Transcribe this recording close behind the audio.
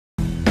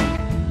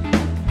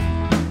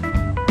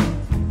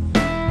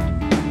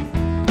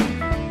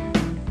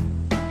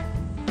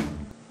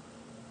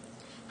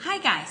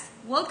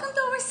Welcome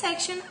to our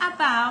section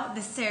about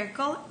the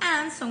circle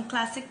and some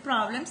classic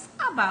problems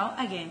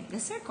about, again, the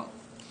circle.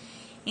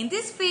 In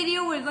this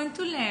video, we're going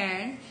to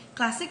learn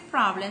classic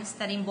problems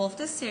that involve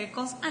the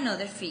circles and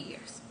other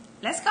figures.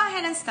 Let's go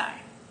ahead and start.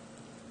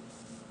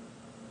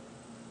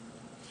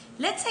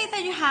 Let's say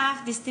that you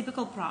have this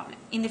typical problem.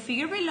 In the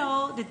figure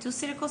below, the two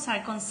circles are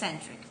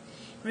concentric.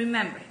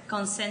 Remember,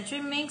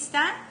 concentric means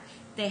that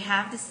they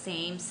have the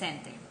same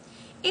center.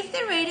 If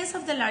the radius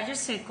of the larger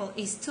circle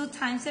is 2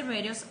 times the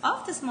radius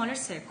of the smaller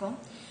circle,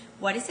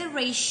 what is the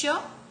ratio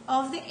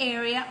of the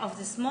area of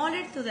the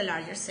smaller to the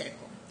larger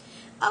circle?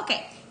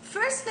 Okay,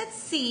 first let's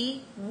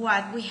see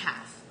what we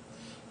have.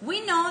 We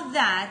know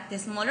that the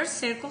smaller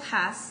circle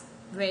has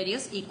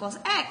radius equals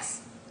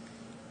x.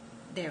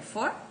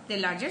 Therefore, the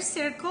larger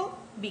circle,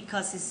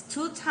 because it's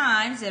 2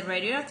 times the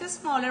radius of the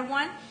smaller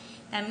one,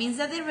 that means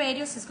that the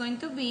radius is going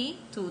to be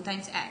 2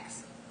 times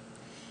x.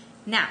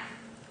 Now,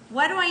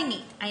 what do I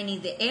need? I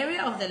need the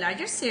area of the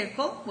larger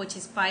circle, which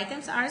is pi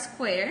times r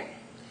squared,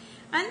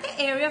 and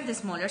the area of the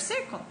smaller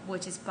circle,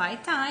 which is pi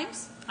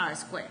times r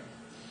squared.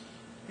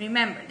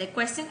 Remember, the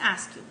question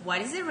asks you,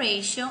 what is the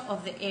ratio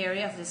of the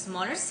area of the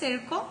smaller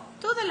circle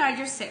to the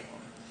larger circle?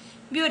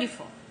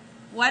 Beautiful.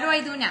 What do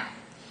I do now?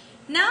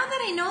 Now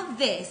that I know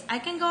this, I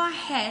can go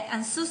ahead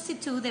and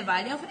substitute the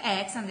value of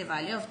x and the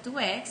value of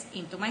 2x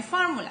into my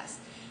formulas.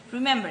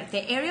 Remember,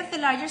 the area of the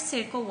larger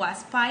circle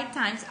was pi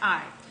times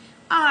r.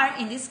 R,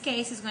 in this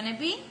case, is going to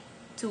be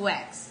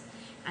 2x.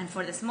 And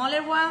for the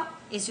smaller one,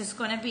 it's just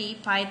going to be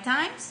pi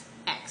times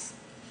x.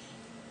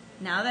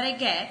 Now that I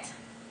get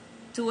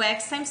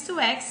 2x times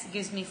 2x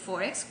gives me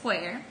 4x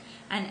squared,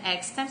 and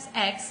x times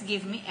x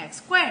gives me x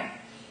squared.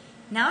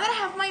 Now that I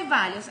have my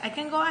values, I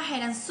can go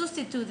ahead and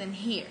substitute them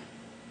here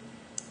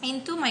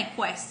into my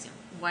question.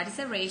 What is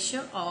the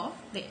ratio of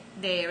the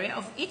area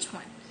of each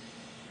one?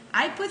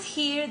 I put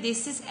here,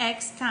 this is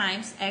x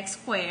times x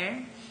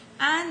squared,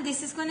 and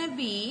this is going to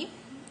be,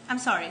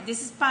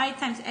 this is pi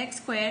times x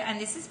squared, and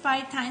this is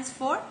pi times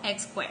 4x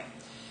squared.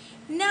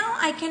 Now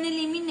I can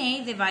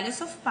eliminate the values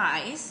of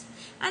pi's,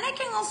 and I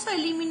can also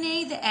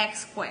eliminate the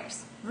x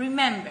squares.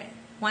 Remember,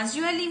 once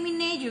you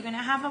eliminate, you're going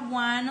to have a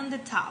 1 on the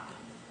top.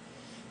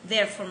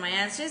 Therefore, my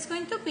answer is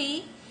going to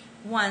be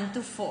 1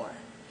 to 4.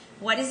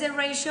 What is the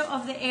ratio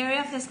of the area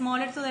of the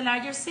smaller to the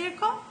larger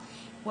circle?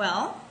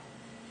 Well,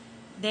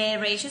 the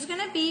ratio is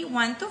going to be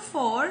 1 to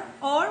 4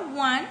 or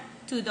 1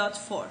 to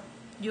 2.4.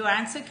 Your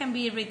answer can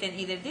be written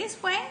either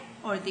this way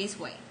or this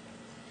way.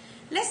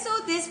 Let's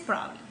do this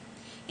problem.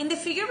 In the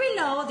figure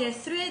below, there are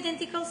 3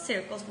 identical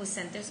circles with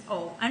centers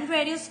O and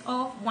radius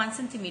of 1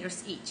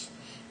 centimeters each.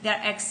 They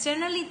are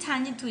externally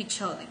tangent to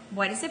each other.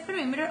 What is the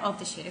perimeter of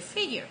the shaded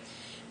figure?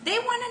 They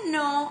want to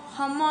know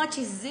how much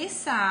is this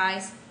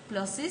size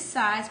plus this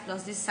size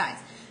plus this size.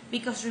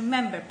 Because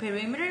remember,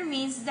 perimeter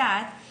means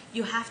that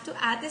you have to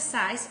add the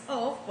size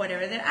of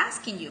whatever they're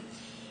asking you.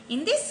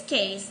 In this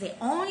case, the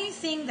only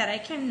thing that I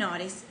can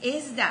notice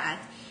is that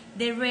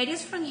the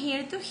radius from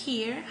here to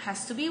here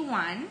has to be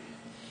 1.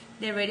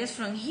 The radius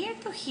from here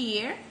to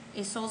here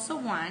is also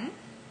 1.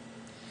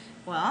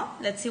 Well,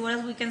 let's see what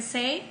else we can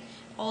say.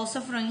 Also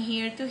from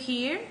here to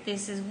here,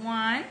 this is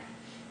 1.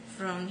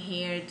 From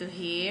here to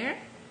here,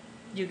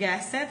 you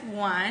guessed it,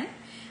 1.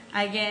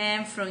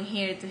 Again, from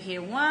here to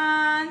here,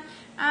 1.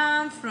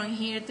 And from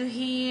here to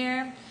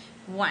here,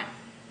 1.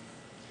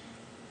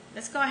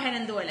 Let's go ahead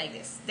and do it like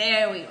this.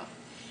 There we go.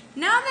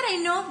 Now that I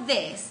know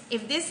this,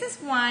 if this is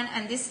 1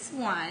 and this is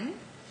 1,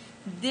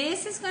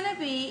 this is going to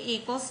be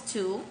equals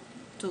to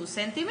 2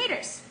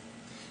 centimeters.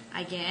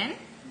 Again,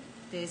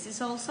 this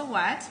is also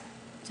what?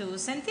 2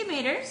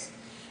 centimeters.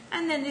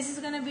 And then this is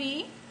going to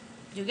be,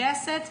 you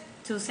guessed it,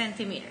 2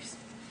 centimeters.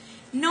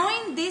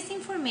 Knowing this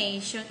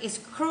information is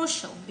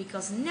crucial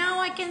because now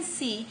I can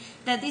see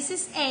that this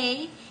is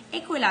an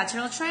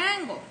equilateral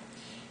triangle.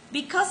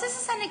 Because this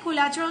is an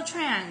equilateral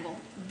triangle,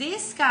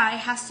 this guy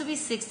has to be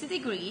 60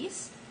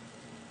 degrees.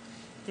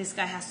 This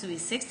guy has to be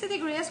 60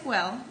 degrees as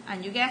well.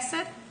 And you guessed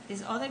it,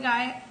 this other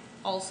guy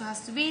also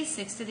has to be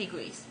 60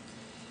 degrees.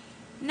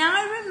 Now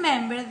I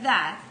remember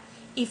that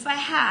if I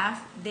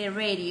have the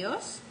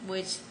radius,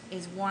 which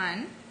is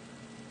 1,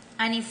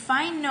 and if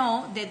I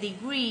know the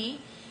degree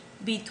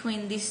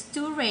between these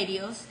two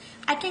radius,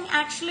 I can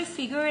actually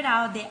figure it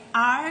out the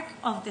arc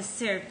of the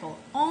circle,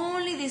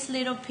 only this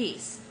little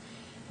piece.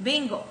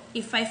 Bingo!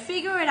 If I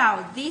figure it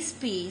out this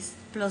piece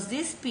plus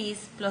this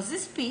piece plus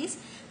this piece,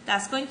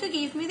 that's going to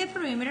give me the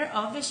perimeter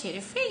of the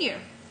shaded figure.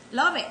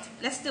 Love it!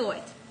 Let's do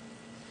it.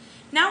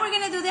 Now we're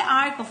going to do the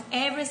arc of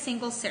every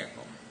single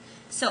circle.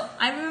 So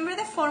I remember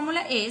the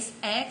formula is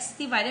x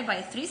divided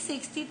by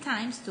 360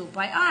 times 2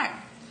 pi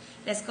r.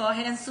 Let's go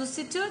ahead and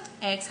substitute.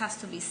 X has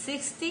to be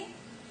 60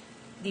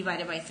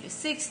 divided by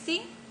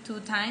 360, 2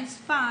 times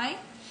pi,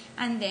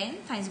 and then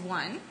times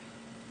 1.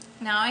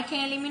 Now I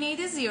can eliminate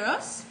the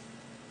zeros.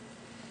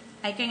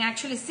 I can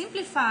actually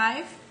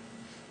simplify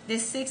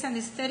this 6 and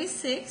this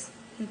 36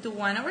 into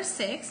 1 over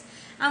 6.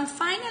 And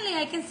finally,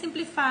 I can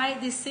simplify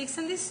this 6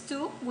 and this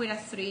 2 with a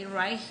 3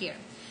 right here.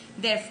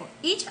 Therefore,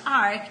 each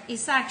arc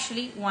is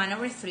actually 1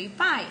 over 3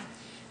 pi.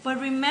 But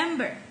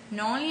remember,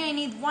 not only I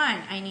need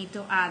one, I need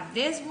to add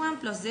this one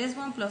plus this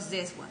one plus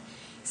this one.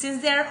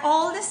 Since they're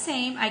all the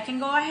same, I can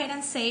go ahead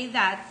and say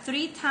that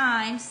 3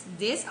 times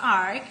this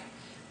arc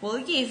will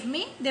give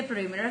me the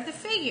perimeter of the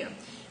figure.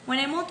 When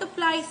I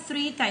multiply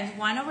 3 times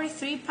 1 over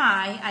 3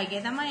 pi, I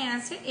get that my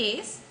answer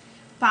is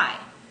pi.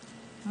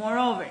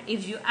 Moreover,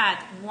 if you add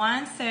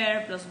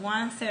 1/3 plus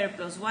 1/3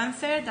 plus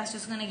 1/3, that's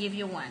just going to give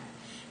you 1.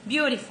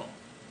 Beautiful.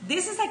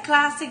 This is a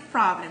classic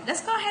problem.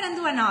 Let's go ahead and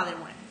do another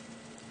one.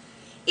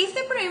 If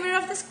the perimeter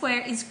of the square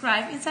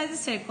inscribed inside the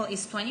circle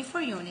is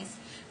 24 units,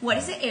 what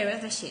is the area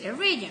of the shaded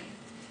region?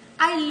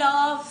 I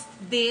love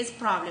this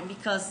problem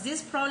because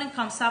this problem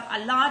comes up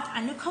a lot,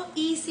 and look how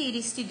easy it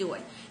is to do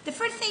it. The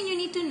first thing you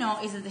need to know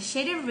is that the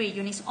shaded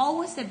region is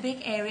always the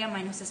big area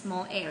minus a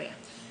small area.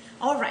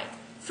 Alright,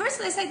 first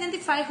let's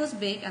identify who's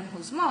big and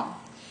who's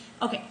small.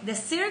 Okay, the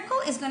circle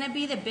is going to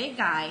be the big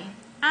guy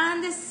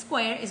and the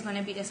square is going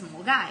to be the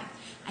small guy.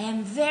 I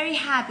am very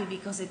happy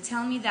because they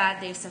tell me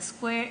that there's a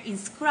square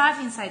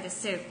inscribed inside the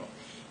circle.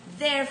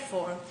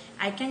 Therefore,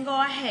 I can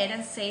go ahead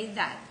and say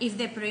that if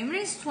the perimeter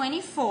is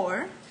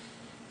 24,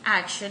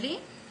 actually,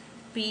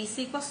 P is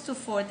equals to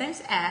 4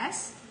 times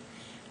S,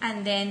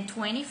 and then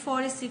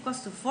 24 is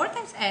equals to 4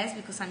 times S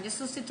because I'm just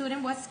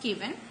substituting what's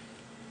given.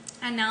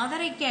 And now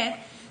that I get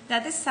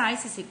that the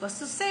size is equals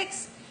to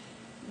 6,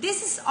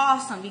 this is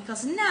awesome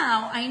because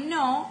now I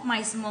know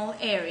my small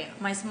area.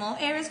 My small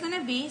area is going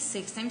to be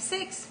 6 times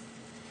 6.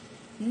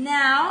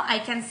 Now I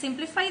can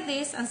simplify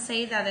this and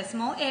say that the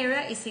small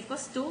area is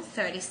equals to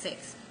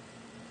 36.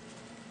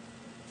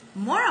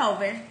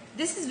 Moreover,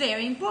 this is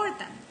very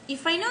important.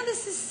 If I know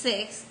this is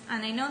 6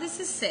 and I know this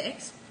is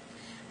 6,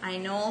 I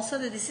know also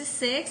that this is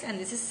 6 and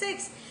this is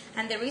 6.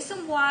 And the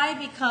reason why,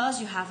 because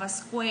you have a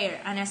square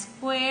and a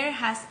square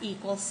has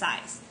equal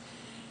size.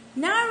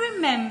 Now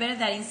remember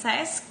that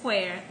inside a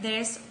square there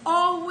is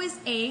always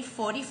a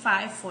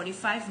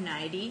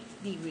 45-45-90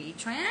 degree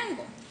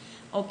triangle.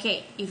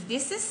 Okay, if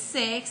this is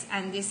 6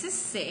 and this is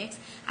 6,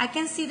 I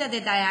can see that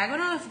the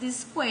diagonal of this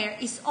square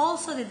is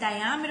also the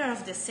diameter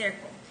of the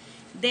circle.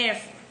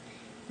 Therefore,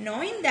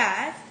 knowing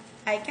that,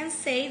 I can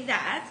say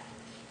that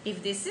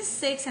if this is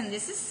 6 and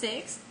this is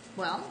 6,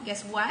 well,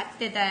 guess what?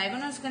 The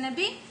diagonal is going to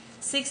be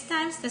 6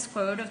 times the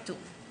square root of 2.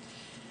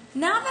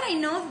 Now that I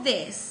know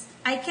this,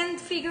 I can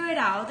figure it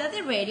out that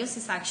the radius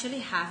is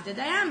actually half the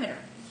diameter.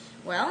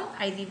 Well,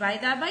 I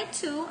divide that by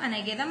 2 and I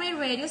get that my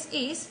radius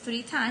is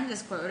 3 times the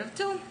square root of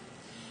 2.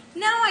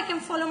 Now I can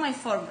follow my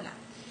formula.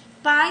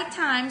 Pi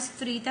times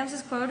 3 times the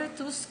square root of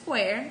 2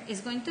 squared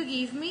is going to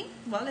give me,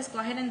 well, let's go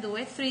ahead and do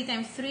it. 3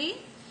 times 3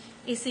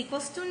 is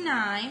equals to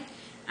 9,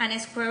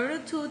 and square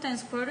root of 2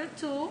 times square root of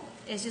 2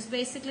 is just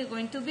basically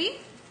going to be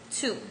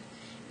 2.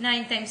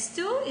 9 times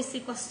 2 is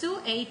equals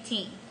to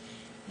 18.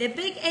 The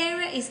big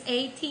area is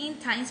 18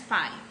 times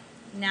pi.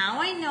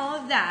 Now I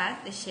know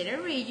that the shaded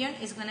region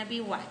is going to be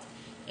what?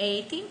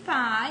 18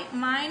 pi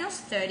minus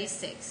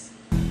 36.